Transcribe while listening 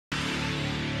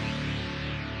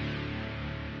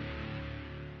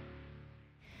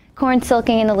Corn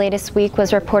silking in the latest week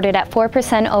was reported at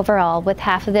 4% overall, with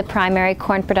half of the primary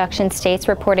corn production states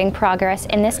reporting progress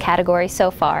in this category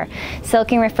so far.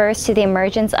 Silking refers to the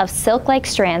emergence of silk-like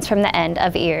strands from the end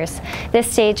of ears.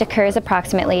 This stage occurs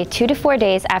approximately 2 to 4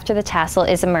 days after the tassel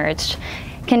is emerged.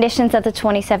 Conditions of the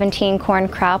 2017 corn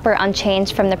crop were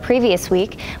unchanged from the previous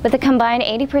week, with a combined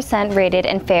 80% rated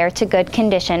in fair to good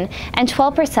condition and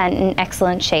 12% in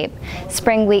excellent shape.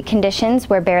 Spring wheat conditions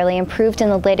were barely improved in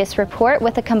the latest report,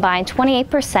 with a combined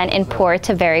 28% in poor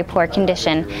to very poor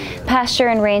condition. Pasture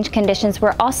and range conditions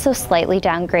were also slightly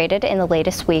downgraded in the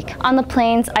latest week. On the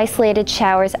plains, isolated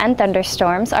showers and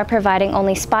thunderstorms are providing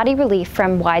only spotty relief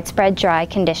from widespread dry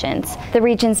conditions. The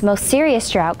region's most serious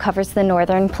drought covers the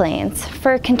northern plains.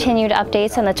 For continued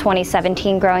updates on the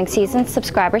 2017 growing season,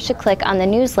 subscribers should click on the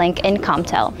news link in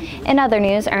COMTELL. In other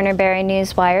news, Urner Barry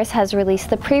Newswires has released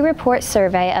the pre-report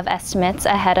survey of estimates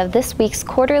ahead of this week's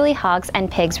quarterly hogs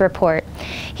and pigs report.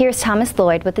 Here's Thomas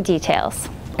Lloyd with the details.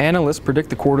 Analysts predict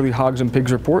the quarterly hogs and pigs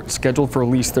report, scheduled for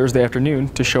release Thursday afternoon,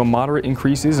 to show moderate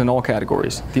increases in all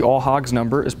categories. The all hogs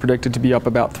number is predicted to be up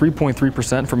about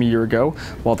 3.3% from a year ago,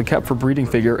 while the kept for breeding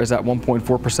figure is at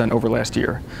 1.4% over last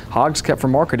year. Hogs kept for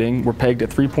marketing were pegged at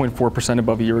 3.4%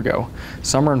 above a year ago.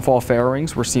 Summer and fall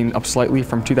farrowings were seen up slightly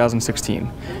from 2016.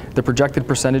 The projected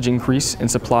percentage increase in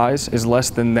supplies is less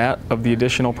than that of the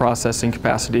additional processing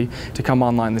capacity to come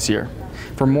online this year.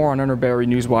 For more on Urner Barry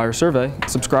Newswire survey,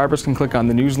 subscribers can click on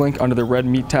the news link under the red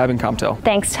meat tab in COMTELL.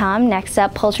 Thanks, Tom. Next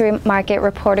up, poultry market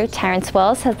reporter Terrence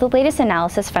Wells has the latest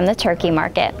analysis from the turkey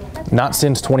market. Not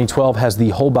since 2012 has the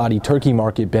whole-body turkey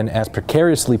market been as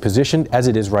precariously positioned as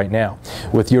it is right now,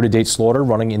 with year-to-date slaughter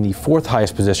running in the 4th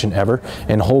highest position ever,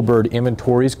 and whole bird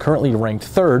inventories currently ranked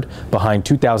 3rd behind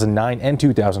 2009 and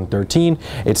 2013.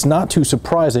 It's not too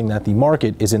surprising that the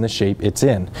market is in the shape it's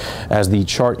in. As the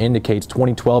chart indicates,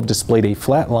 2012 displayed a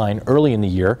flat line early in the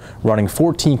year, running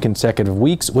 14 consecutive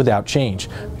weeks without change.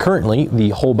 Currently, the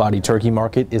whole-body turkey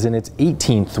market is in its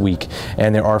 18th week,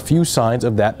 and there are few signs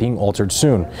of that being altered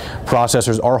soon.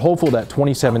 Processors are hopeful that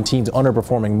 2017's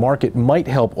underperforming market might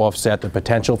help offset the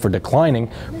potential for declining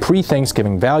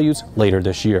pre-Thanksgiving values later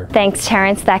this year. Thanks,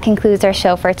 Terrence. That concludes our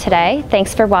show for today.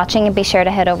 Thanks for watching, and be sure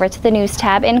to head over to the news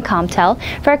tab in COMTELL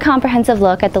for a comprehensive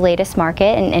look at the latest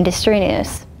market and industry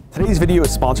news. Today's video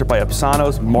is sponsored by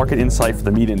Absano's Market Insight for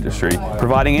the meat industry,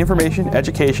 providing information,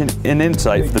 education, and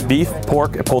insight for the beef,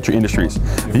 pork, and poultry industries.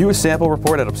 View a sample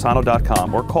report at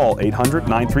absano.com or call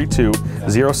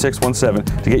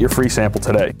 800-932-0617 to get your free sample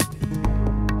today.